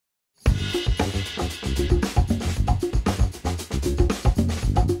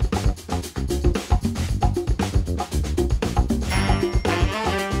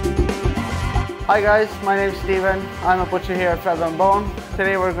Hi guys, my name's Stephen. I'm a butcher here at Feather and Bone.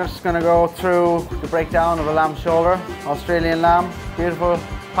 Today we're just going to go through the breakdown of a lamb shoulder, Australian lamb, beautiful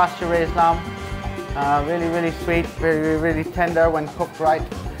pasture raised lamb, really sweet, really tender when cooked right.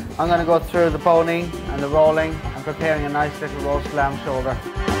 I'm going to go through the boning and the rolling and preparing a nice little roast lamb shoulder.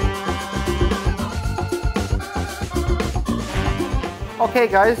 Okay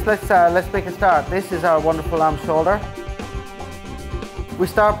guys, let's make a start. This is our wonderful lamb shoulder. We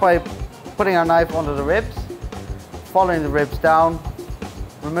start by putting our knife under the ribs, following the ribs down,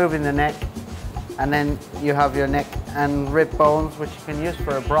 removing the neck, and then you have your neck and rib bones, which you can use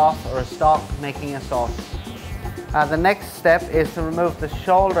for a broth or a stock, making a sauce. The next step is to remove the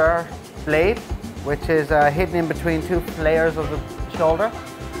shoulder blade, which is hidden in between two layers of the shoulder.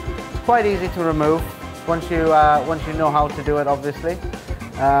 It's quite easy to remove once you know how to do it, obviously.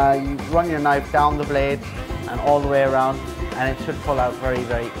 You run your knife down the blade and all the way around, and it should pull out very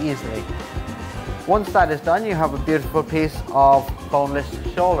easily. Once that is done, you have a beautiful piece of boneless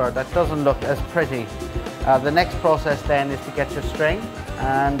shoulder that doesn't look as pretty. The next process then is to get your string,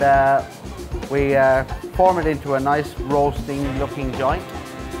 and we form it into a nice roasting looking joint,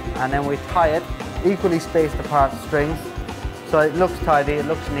 and then we tie it equally spaced apart strings so it looks tidy, it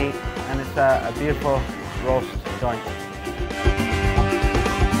looks neat, and it's a beautiful roast joint.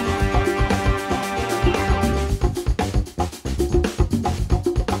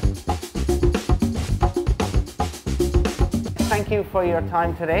 Thank you for your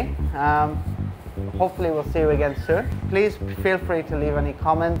time today. Hopefully we'll see you again soon. Please feel free to leave any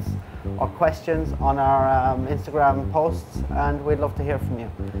comments or questions on our Instagram posts, and we'd love to hear from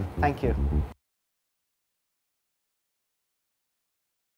you. Thank you.